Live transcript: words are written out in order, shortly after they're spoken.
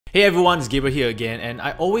Hey everyone, it's Gabriel here again, and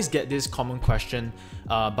I always get this common question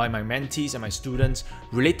by my mentees and my students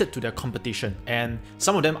related to their competition. And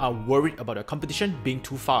some of them are worried about their competition being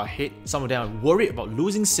too far ahead, some of them are worried about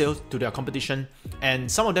losing sales to their competition,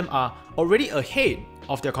 and some of them are already ahead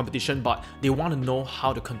of their competition, but they want to know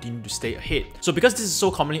how to continue to stay ahead. So because this is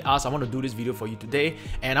so commonly asked, I want to do this video for you today,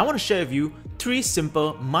 and I want to share with you 3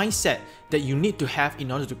 simple mindset that you need to have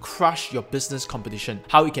in order to crush your business competition,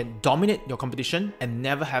 how you can dominate your competition and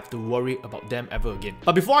never have to worry about them ever again.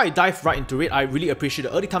 But before I dive right into it, I really appreciate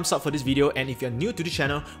the early thumbs up for this video, and if you're new to the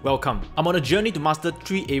channel, welcome. I'm on a journey to master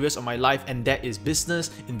 3 areas of my life, and that is business,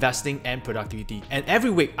 investing, and productivity. And every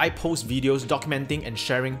week I post videos documenting and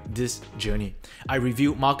sharing this journey. I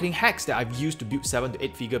review marketing hacks that I've used to build 7 to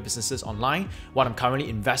 8 figure businesses online, what I'm currently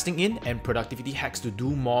investing in, and productivity hacks to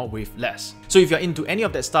do more with less. So if you're into any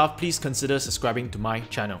of that stuff, please consider subscribing to my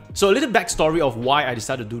channel. So a little backstory of why I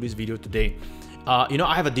decided to do this video today.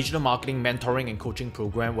 I have a digital marketing mentoring and coaching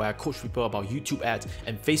program where I coach people about YouTube ads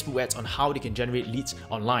and Facebook ads on how they can generate leads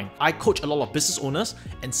online. I coach a lot of business owners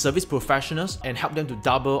and service professionals and help them to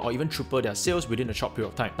double or even triple their sales within a short period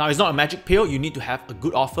of time. Now, it's not a magic pill. You need to have a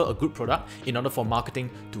good offer, a good product in order for marketing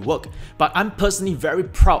to work. But I'm personally very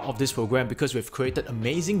proud of this program because we've created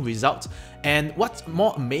amazing results. And what's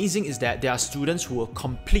more amazing is that there are students who are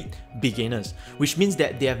complete beginners, which means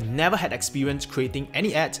that they have never had experience creating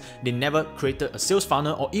any ads, they never created a sales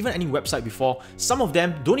funnel or even any website before. Some of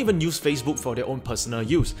them don't even use Facebook for their own personal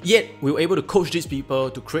use. Yet, we were able to coach these people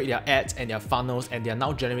to create their ads and their funnels, and they are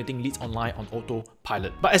now generating leads online on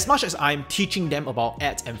autopilot. But as much as I'm teaching them about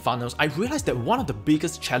ads and funnels, I realized that one of the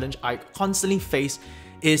biggest challenges I constantly face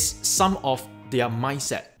is some of their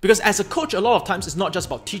mindset. Because as a coach, a lot of times it's not just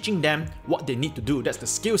about teaching them what they need to do, that's the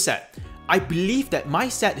skill set. I believe that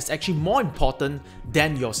mindset is actually more important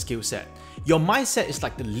than your skill set. Your mindset is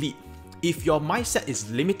like the lead. If your mindset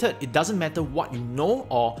is limited, it doesn't matter what you know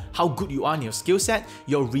or how good you are in your skill set,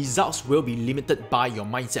 your results will be limited by your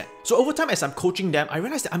mindset. So over time, as I'm coaching them, I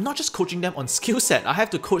realized that I'm not just coaching them on skill set, I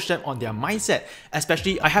have to coach them on their mindset.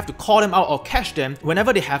 Especially, I have to call them out or catch them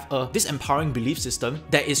whenever they have a disempowering belief system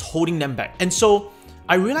that is holding them back. And so,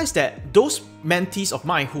 I realized that those mentees of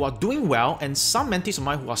mine who are doing well and some mentees of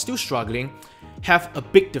mine who are still struggling have a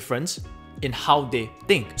big difference in how they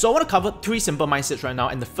think. So I want to cover 3 simple mindsets right now,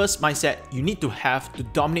 and the first mindset you need to have to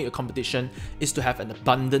dominate your competition is to have an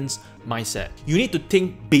abundance mindset. You need to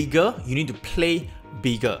think bigger, you need to play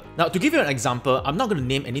bigger. Now, to give you an example, I'm not going to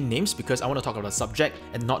name any names because I want to talk about the subject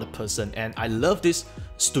and not the person. And I love this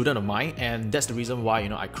student of mine, and that's the reason why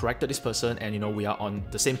I corrected this person, and we are on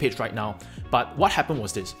the same page right now. But what happened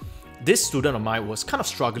was this. This student of mine was kind of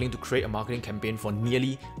struggling to create a marketing campaign for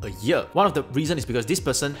nearly a year. One of the reasons is because this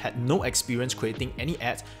person had no experience creating any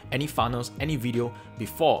ads, any funnels, any video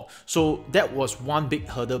before. So that was one big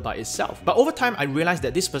hurdle by itself. But over time, I realized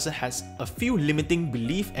that this person has a few limiting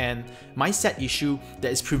belief and mindset issue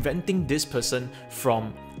that is preventing this person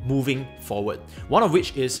from moving forward. One of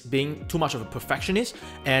which is being too much of a perfectionist,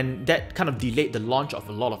 and that kind of delayed the launch of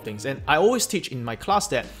a lot of things. And I always teach in my class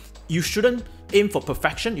that you shouldn't aim for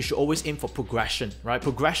perfection, you should always aim for progression, right?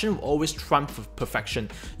 Progression will always trump perfection.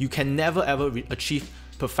 You can never ever achieve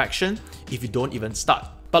perfection if you don't even start.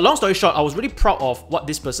 But long story short, I was really proud of what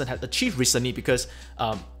this person had achieved recently because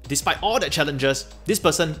despite all the challenges, this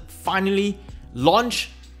person finally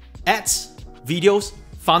launched ads, videos,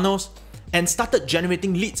 funnels, and started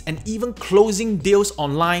generating leads and even closing deals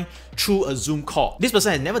online through a Zoom call. This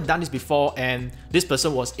person had never done this before, and this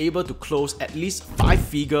person was able to close at least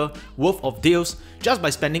 5-figure worth of deals just by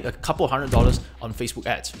spending a couple $100s on Facebook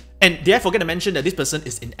ads. And did I forget to mention that this person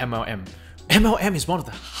is in MLM? MLM is one of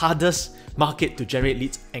the hardest market to generate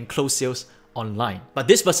leads and close sales online. But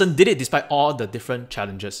this person did it despite all the different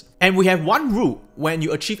challenges. And we have one rule when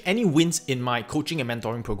you achieve any wins in my coaching and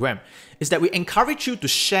mentoring program, is that we encourage you to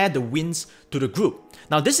share the wins to the group.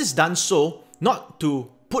 Now, this is done so not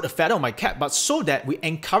to put a feather on my cap, but so that we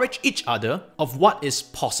encourage each other of what is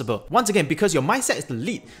possible. Once again, because your mindset is the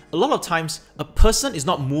lead, a lot of times a person is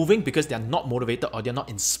not moving because they're not motivated or they're not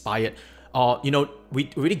inspired, or we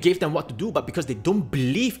already gave them what to do, but because they don't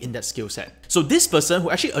believe in that skill set. So this person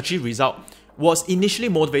who actually achieved result was initially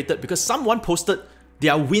motivated because someone posted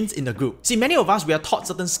their wins in the group. See, many of us, we are taught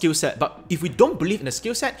certain skill set, but if we don't believe in the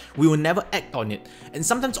skill set, we will never act on it. And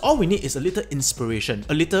sometimes all we need is a little inspiration,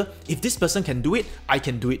 a little, if this person can do it, I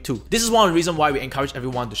can do it too. This is one of the reasons why we encourage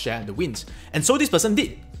everyone to share the wins. And so this person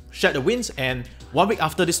did share the wins, and 1 week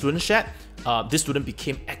after this student shared, this student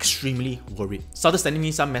became extremely worried. Started sending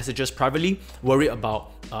me some messages privately, worried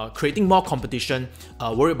about creating more competition,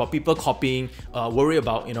 worried about people copying, worried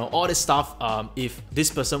about all this stuff if this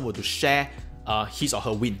person were to share his or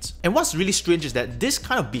her wins. And what's really strange is that this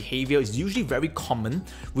kind of behavior is usually very common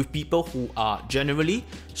with people who are generally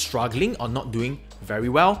struggling or not doing very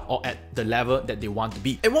well or at the level that they want to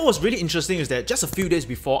be. And what was really interesting is that just a few days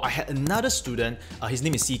before, I had another student, his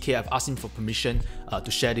name is CK, I've asked him for permission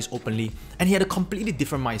to share this openly, and he had a completely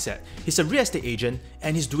different mindset. He's a real estate agent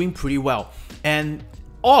and he's doing pretty well. And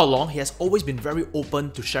all along, he has always been very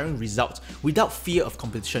open to sharing results without fear of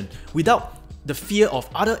competition, without the fear of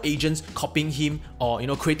other agents copying him or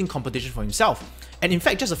creating competition for himself. And in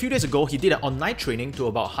fact, just a few days ago, he did an online training to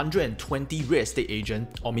about 120 real estate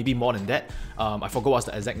agents, or maybe more than that. I forgot what's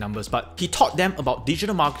the exact numbers, but he taught them about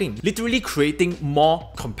digital marketing, literally creating more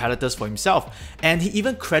competitors for himself. And he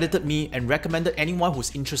even credited me and recommended anyone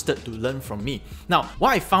who's interested to learn from me. Now,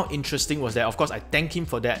 what I found interesting was that, of course, I thank him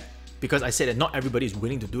for that, because I said that not everybody is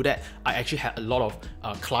willing to do that. I actually had a lot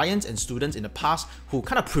of clients and students in the past who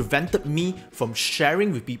kind of prevented me from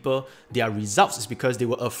sharing with people their results, is because they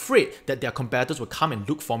were afraid that their competitors would come and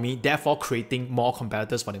look for me, therefore creating more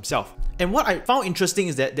competitors for themselves. And what I found interesting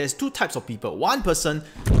is that there's two types of people. One person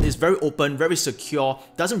is very open, very secure,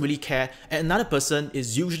 doesn't really care, and another person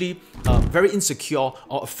is usually very insecure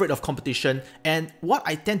or afraid of competition. And what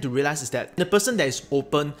I tend to realize is that the person that is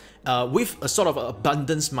open with a sort of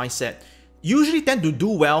abundance mindset usually tend to do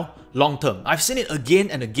well long term. I've seen it again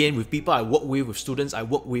and again with people I work with students I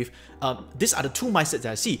work with. These are the two mindsets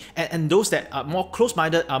that I see. And those that are more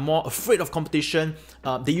close-minded, are more afraid of competition,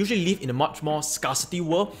 they usually live in a much more scarcity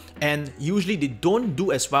world, and usually they don't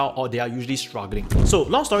do as well, or they are usually struggling. So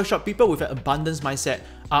long story short, people with an abundance mindset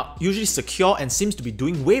are usually secure and seems to be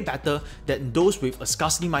doing way better than those with a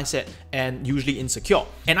scarcity mindset and usually insecure.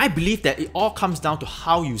 And I believe that it all comes down to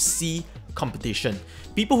how you see competition.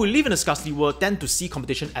 People who live in a scarcity world tend to see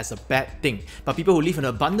competition as a bad thing, but people who live in an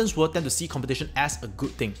abundance world tend to see competition as a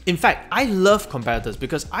good thing. In fact, I love competitors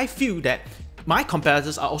because I feel that my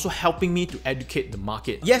competitors are also helping me to educate the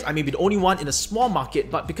market. Yes, I may be the only one in a small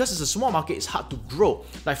market, but because it's a small market, it's hard to grow.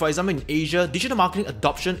 Like for example, in Asia, digital marketing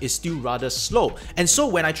adoption is still rather slow. And so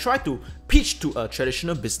when I try to pitch to a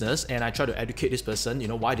traditional business and I try to educate this person,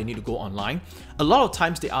 why they need to go online, a lot of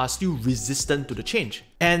times they are still resistant to the change.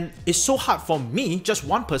 And it's so hard for me, just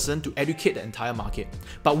one person, to educate the entire market.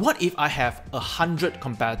 But what if I have 100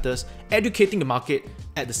 competitors educating the market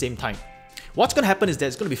at the same time? What's going to happen is that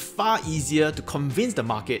it's going to be far easier to convince the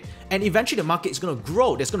market, and eventually the market is going to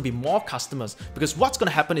grow. There's going to be more customers, because what's going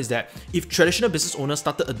to happen is that if traditional business owners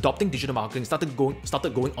started adopting digital marketing, started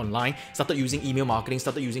going online, started using email marketing,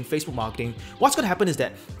 started using Facebook marketing, what's going to happen is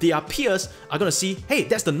that their peers are going to see, hey,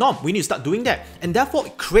 that's the norm, we need to start doing that. And therefore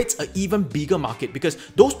it creates an even bigger market, because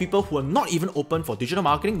those people who are not even open for digital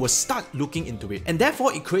marketing will start looking into it. And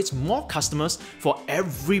therefore it creates more customers for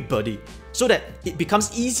everybody, so that it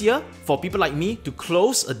becomes easier for people like me to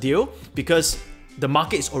close a deal because the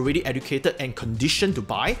market is already educated and conditioned to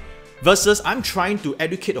buy, versus I'm trying to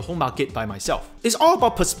educate the whole market by myself. It's all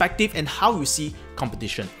about perspective and how you see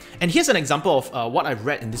competition. And here's an example of what I've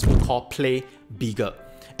read in this book called Play Bigger.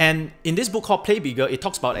 And in this book called Play Bigger, it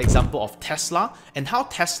talks about an example of Tesla and how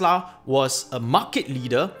Tesla was a market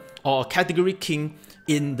leader or a category king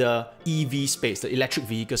in the EV space, the electric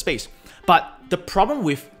vehicle space. But the problem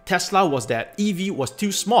with Tesla was that EV was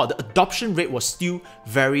too small. The adoption rate was still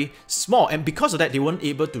very small, and because of that, they weren't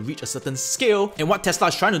able to reach a certain scale. And what Tesla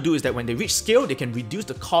is trying to do is that when they reach scale, they can reduce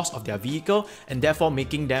the cost of their vehicle and therefore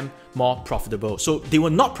making them more profitable. So they were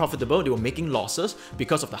not profitable, they were making losses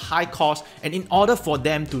because of the high cost, and in order for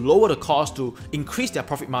them to lower the cost, to increase their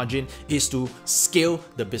profit margin, is to scale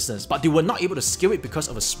the business. But they were not able to scale it because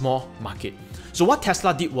of a small market. So what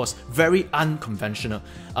Tesla did was very unconventional.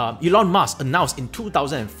 Elon Musk announced in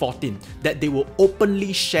 2014 that they will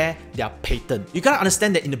openly share their patent. You gotta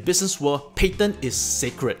understand that in the business world, patent is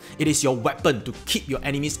sacred. It is your weapon to keep your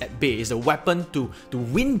enemies at bay. It's a weapon to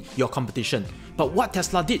win your competition. But what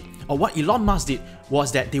Tesla did, or what Elon Musk did,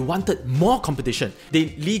 was that they wanted more competition.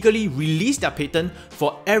 They legally released their patent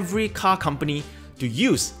for every car company to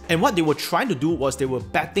use. And what they were trying to do was they were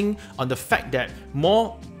betting on the fact that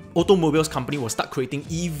more automobiles company will start creating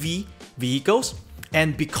EV vehicles,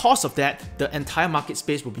 and because of that, the entire market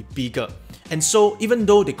space will be bigger. And so even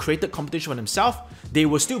though they created competition for themselves, they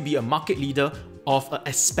will still be a market leader of an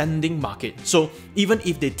expanding market. So even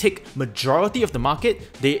if they take majority of the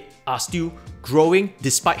market, they are still growing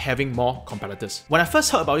despite having more competitors. When I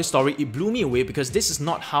first heard about this story, it blew me away because this is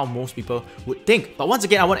not how most people would think. But once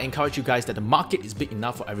again, I want to encourage you guys that the market is big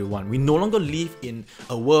enough for everyone. We no longer live in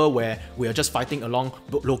a world where we are just fighting along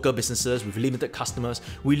local businesses with limited customers.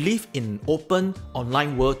 We live in an open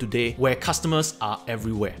online world today where customers are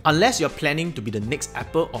everywhere. Unless you're planning to be the next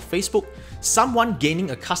Apple or Facebook, someone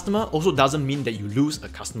gaining a customer also doesn't mean that you lose a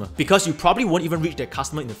customer, because you probably won't even reach that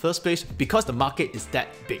customer in the first place because the market is that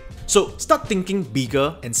big. So start thinking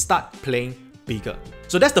bigger and start playing bigger.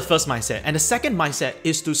 So that's the first mindset. And the second mindset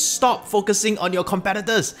is to stop focusing on your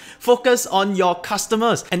competitors. Focus on your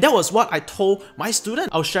customers. And that was what I told my student.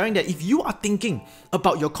 I was sharing that if you are thinking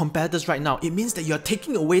about your competitors right now, it means that you're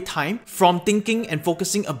taking away time from thinking and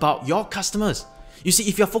focusing about your customers. You see,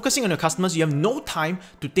 if you're focusing on your customers, you have no time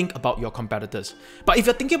to think about your competitors. But if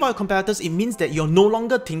you're thinking about your competitors, it means that you're no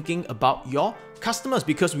longer thinking about your customers,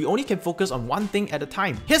 because we only can focus on one thing at a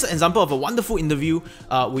time. Here's an example of a wonderful interview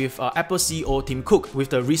with Apple CEO Tim Cook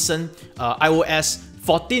with the recent iOS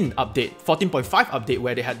 14 update, 14.5 update,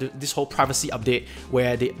 where they had this whole privacy update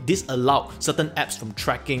where they disallowed certain apps from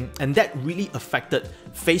tracking, and that really affected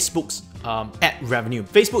Facebook's ad revenue.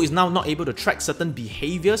 Facebook is now not able to track certain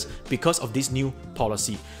behaviors because of this new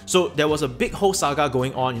policy. So there was a big whole saga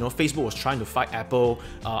going on. You know, Facebook was trying to fight Apple.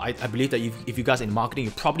 I believe that if you guys are in marketing,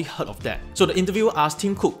 you probably heard of that. So the interviewer asked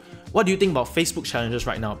Tim Cook, what do you think about Facebook challenges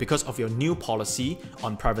right now because of your new policy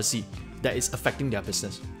on privacy that is affecting their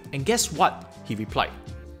business? And guess what he replied?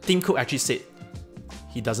 Tim Cook actually said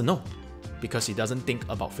he doesn't know because he doesn't think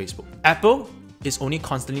about Facebook. Apple is only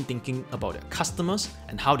constantly thinking about their customers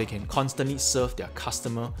and how they can constantly serve their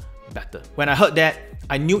customer better. When I heard that,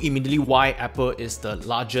 I knew immediately why Apple is the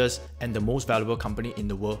largest and the most valuable company in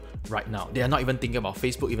the world right now. They are not even thinking about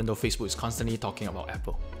Facebook, even though Facebook is constantly talking about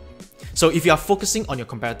Apple. So if you are focusing on your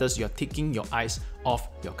competitors, you are taking your eyes off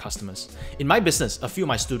your customers. In my business, a few of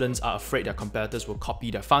my students are afraid their competitors will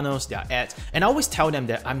copy their funnels, their ads, and I always tell them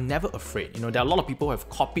that I'm never afraid. You know, there are a lot of people who have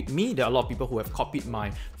copied me, there are a lot of people who have copied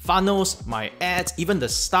my funnels, my ads, even the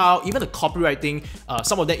style, even the copywriting,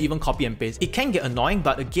 some of them even copy and paste. It can get annoying,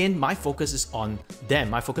 but again, my focus is on them,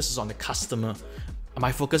 my focus is on the customer.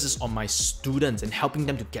 My focus is on my students and helping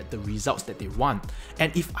them to get the results that they want.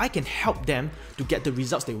 And if I can help them to get the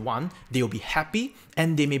results they want, they will be happy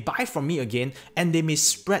and they may buy from me again and they may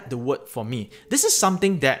spread the word for me. This is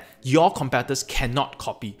something that your competitors cannot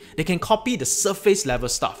copy. They can copy the surface level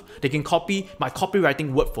stuff. They can copy my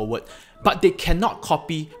copywriting word for word, but they cannot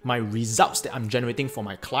copy my results that I'm generating for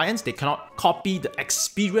my clients. They cannot copy the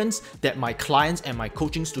experience that my clients and my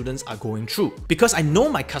coaching students are going through, because I know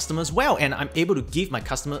my customers well and I'm able to give my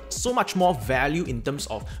customer so much more value in terms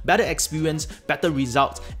of better experience, better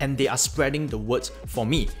results, and they are spreading the words for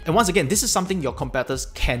me. And once again, this is something your competitors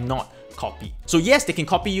cannot copy. So yes, they can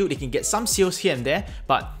copy you, they can get some sales here and there,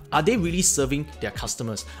 but are they really serving their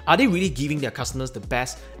customers? Are they really giving their customers the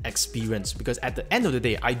best experience? Because at the end of the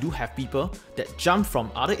day, I do have people that jump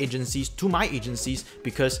from other agencies to my agencies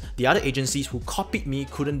because the other agencies who copied me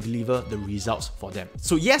couldn't deliver the results for them.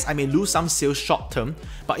 So yes, I may lose some sales short term,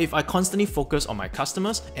 but if I constantly focus on my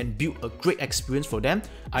customers and build a great experience for them,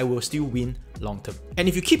 I will still win long term. And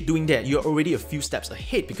if you keep doing that, you're already a few steps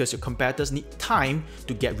ahead because your competitors need time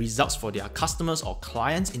to get results for their customers or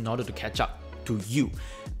clients in order to catch up to you.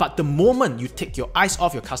 But the moment you take your eyes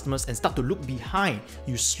off your customers and start to look behind,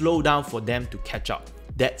 you slow down for them to catch up.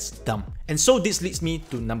 That's dumb. And so this leads me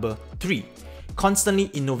to number 3. Constantly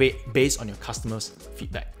innovate based on your customers'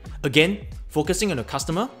 feedback. Again, focusing on your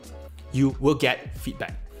customer, you will get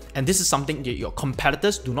feedback. And this is something that your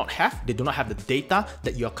competitors do not have. They do not have the data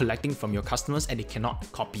that you are collecting from your customers and they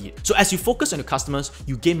cannot copy it. So as you focus on your customers,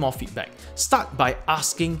 you gain more feedback. Start by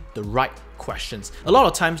asking the right questions. A lot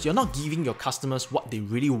of times, you're not giving your customers what they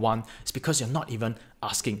really want. It's because you're not even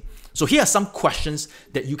asking. So here are some questions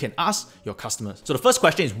that you can ask your customers. So the first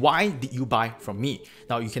question is, why did you buy from me?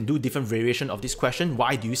 Now you can do different variation of this question.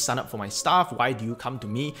 Why do you sign up for my stuff? Why do you come to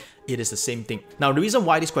me? It is the same thing. Now the reason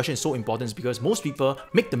why this question is so important is because most people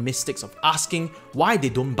make the mistakes of asking why they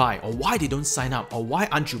don't buy or why they don't sign up or why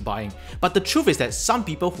aren't you buying. But the truth is that some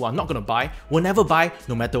people who are not going to buy will never buy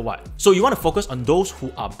no matter what. So you want to focus on those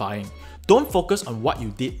who are buying. Don't focus on what you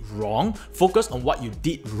did wrong, focus on what you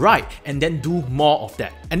did right, and then do more of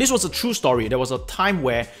that. And this was a true story. There was a time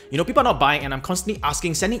where, people are not buying and I'm constantly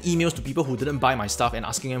sending emails to people who didn't buy my stuff and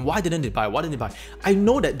asking them, why didn't they buy? Why didn't they buy? I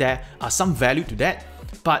know that there are some value to that,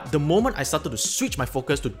 but the moment I started to switch my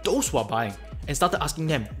focus to those who are buying and started asking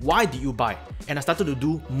them, why did you buy? And I started to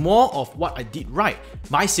do more of what I did right,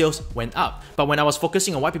 my sales went up. But when I was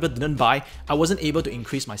focusing on why people didn't buy, I wasn't able to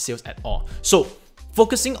increase my sales at all. So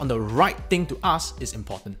Focusing on the right thing to ask is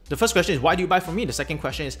important. The first question is, why do you buy from me? The second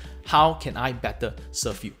question is, how can I better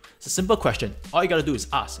serve you? It's a simple question. All you gotta do is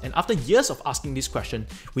ask. And after years of asking this question,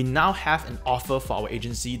 we now have an offer for our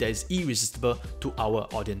agency that is irresistible to our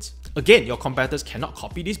audience. Again, your competitors cannot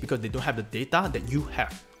copy this because they don't have the data that you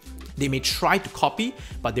have. They may try to copy,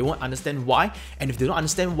 but they won't understand why. And if they don't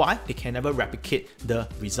understand why, they can never replicate the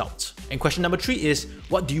results. And question number 3 is,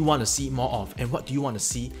 what do you want to see more of? And what do you want to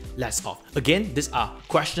see less of? Again, these are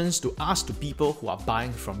questions to ask to people who are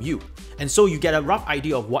buying from you. And so you get a rough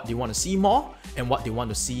idea of what they want to see more and what they want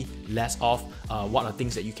to see less of, what are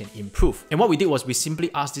things that you can improve. And what we did was we simply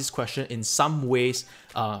asked this question in some ways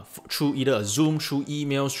through either a Zoom, through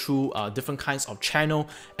emails, through different kinds of channel.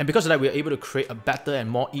 And because of that, we are able to create a better and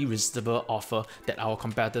more irresistible offer that our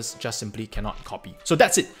competitors just simply cannot copy. So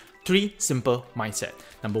that's it. 3 simple mindset.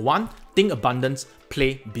 Number 1, think abundance,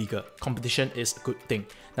 play bigger. Competition is a good thing.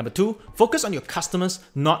 Number 2, focus on your customers,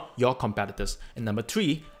 not your competitors. And number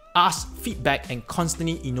 3, ask feedback and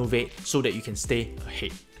constantly innovate so that you can stay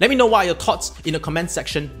ahead. Let me know what are your thoughts in the comment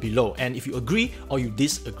section below, and if you agree or you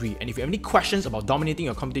disagree. And if you have any questions about dominating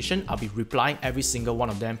your competition, I'll be replying every single one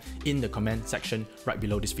of them in the comment section right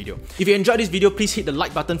below this video. If you enjoyed this video, please hit the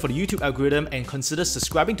like button for the YouTube algorithm and consider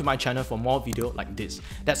subscribing to my channel for more videos like this.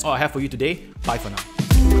 That's all I have for you today. Bye for now.